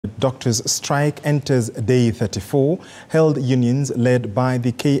Doctors' strike enters day 34. Health unions led by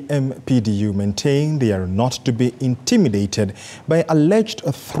the KMPDU maintain they are not to be intimidated by alleged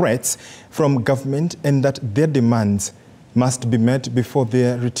threats from government and that their demands must be met before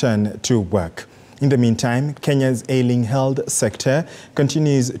their return to work. In the meantime, Kenya's ailing health sector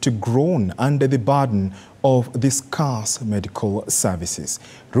continues to groan under the burden of the scarce medical services.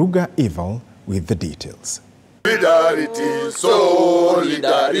 Ruga Evil with the details.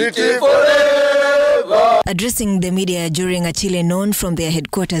 Solidarity forever. Addressing the media during a Chile known from their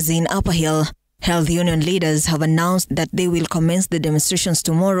headquarters in Upper Hill, health union leaders have announced that they will commence the demonstrations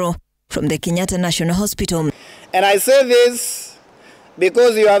tomorrow from the Kenyatta National Hospital. And I say this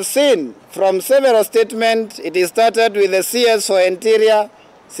because you have seen from several statements, it started with the CS for Interior,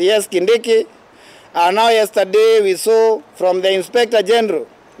 CS Kindiki, and now yesterday we saw from the Inspector General,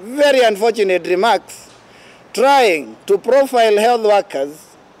 very unfortunate remarks, trying to profile health workers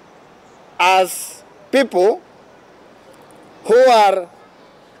as people who are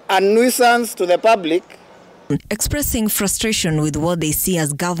a nuisance to the public. Expressing frustration with what they see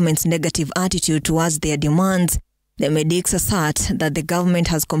as government's negative attitude towards their demands, the medics assert that the government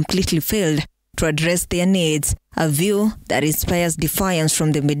has completely failed to address their needs, a view that inspires defiance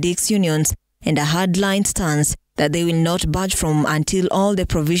from the medics unions and a hardline stance that they will not budge from until all the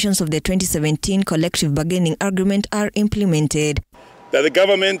provisions of the 2017 collective bargaining agreement are implemented. That the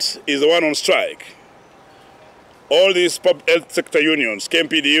government is the one on strike. All these health sector unions,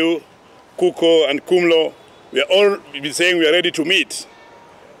 KMPDU, KUKO and KUMLO, we are all saying we are ready to meet,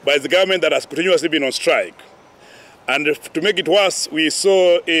 but it's the government that has continuously been on strike. And to make it worse, we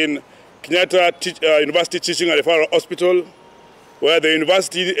saw in Kenyatta University Teaching and Referral Hospital, where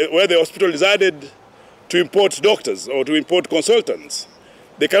the hospital decided to import doctors or to import consultants.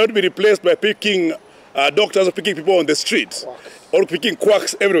 They cannot be replaced by picking doctors or picking people on the street or picking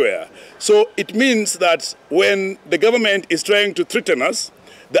quacks everywhere. So it means that when the government is trying to threaten us,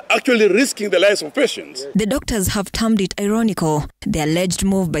 they're actually risking the lives of patients. The doctors have termed it ironical, the alleged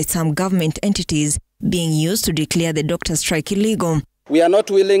move by some government entities being used to declare the doctor strike illegal. We are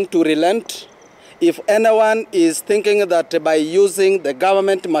not willing to relent. If anyone is thinking that by using the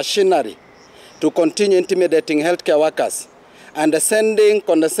government machinery to continue intimidating healthcare workers and sending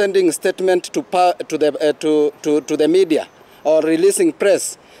condescending statement to the media or releasing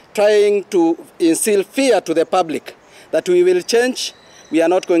press, trying to instill fear to the public that we will change, we are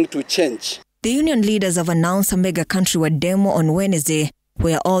not going to change. The union leaders have announced a mega countrywide demo on Wednesday,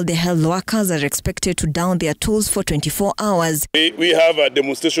 where all the health workers are expected to down their tools for 24 hours. We have a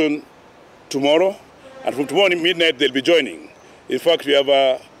demonstration tomorrow, and from tomorrow midnight they'll be joining. In fact, we have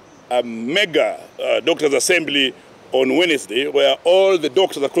a mega doctors' assembly on Wednesday, where all the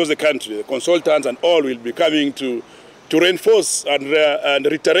doctors across the country, the consultants and all, will be coming to reinforce and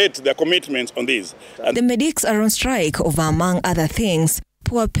reiterate their commitments on this. The medics are on strike over, among other things,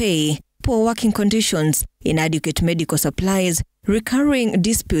 poor pay, poor working conditions, inadequate medical supplies, recurring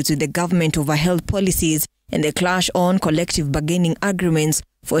disputes with the government over health policies, and the clash on collective bargaining agreements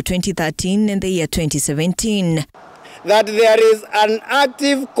for 2013 and the year 2017. That there is an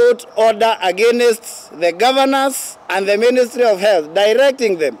active court order against the governors and the Ministry of Health,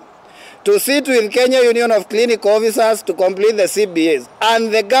 directing them to sit with Kenya Union of Clinical Officers to complete the CBAs,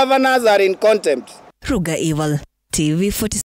 and the governors are in contempt. Ruga Evil, TV 46.